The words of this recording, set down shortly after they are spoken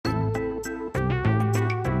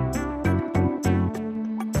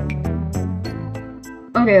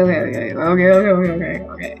Okay.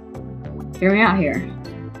 Hear me out here.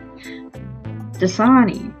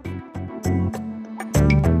 Dasani.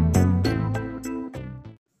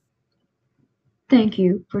 Thank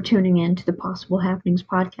you for tuning in to the Possible Happenings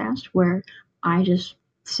podcast, where I just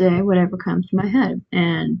say whatever comes to my head.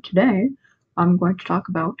 And today, I'm going to talk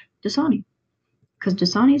about Dasani. Because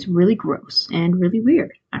Dasani is really gross and really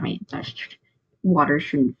weird. I mean, water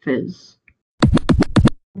shouldn't fizz.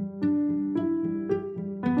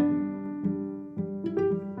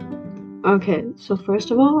 Okay, so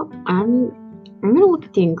first of all, I'm gonna look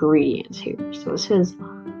at the ingredients here. So it says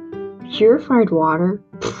purified water,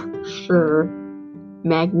 sure,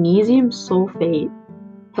 magnesium sulfate,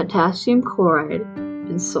 potassium chloride,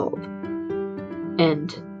 and salt.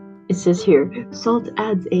 And it says here, salt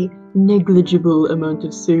adds a negligible amount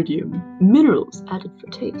of sodium, minerals added for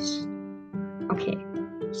taste. Okay,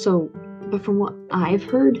 so, but from what I've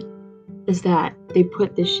heard, is that they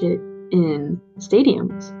put this shit in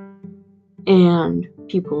stadiums, and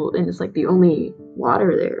it's like the only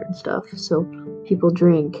water there and stuff, so people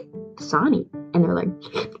drink Dasani, and they're like,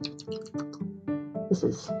 this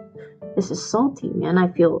is salty, man. I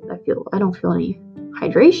don't feel any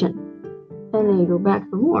hydration. And they go back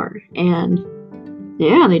for more, and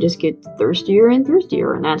yeah, they just get thirstier and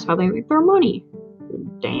thirstier, and that's how they make their money.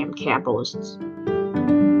 Damn capitalists.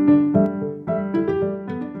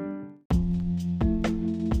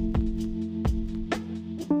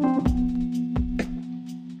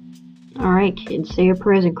 Alright, kids, say your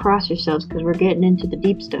prayers and cross yourselves, because we're getting into the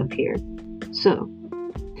deep stuff here. So,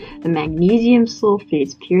 the magnesium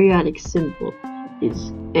sulfate's periodic symbol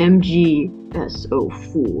is MgSO4,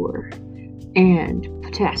 and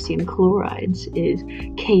potassium chloride's is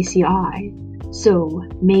KCI. So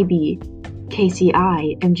maybe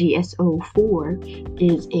KCI MgSO4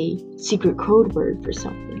 is a secret code word for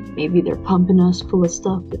something. Maybe they're pumping us full of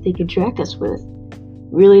stuff that they can track us with.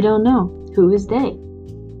 Really don't know. Who is they?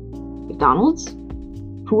 McDonald's?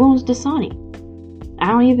 Who owns Dasani? I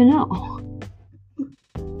don't even know.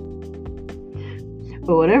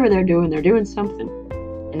 But whatever they're doing something.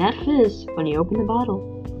 And that fizz, when you open the bottle,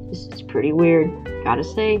 it's pretty weird. Gotta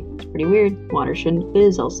say, it's pretty weird. Water shouldn't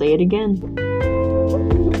fizz, I'll say it again.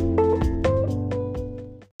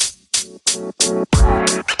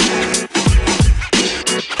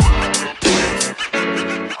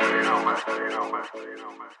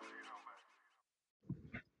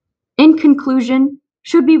 In conclusion,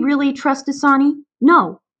 should we really trust Dasani?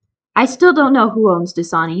 No. I still don't know who owns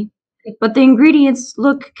Dasani, but the ingredients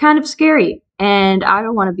look kind of scary, and I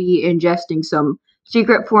don't want to be ingesting some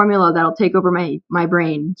secret formula that'll take over my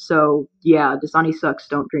brain. So yeah, Dasani sucks,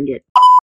 don't drink it.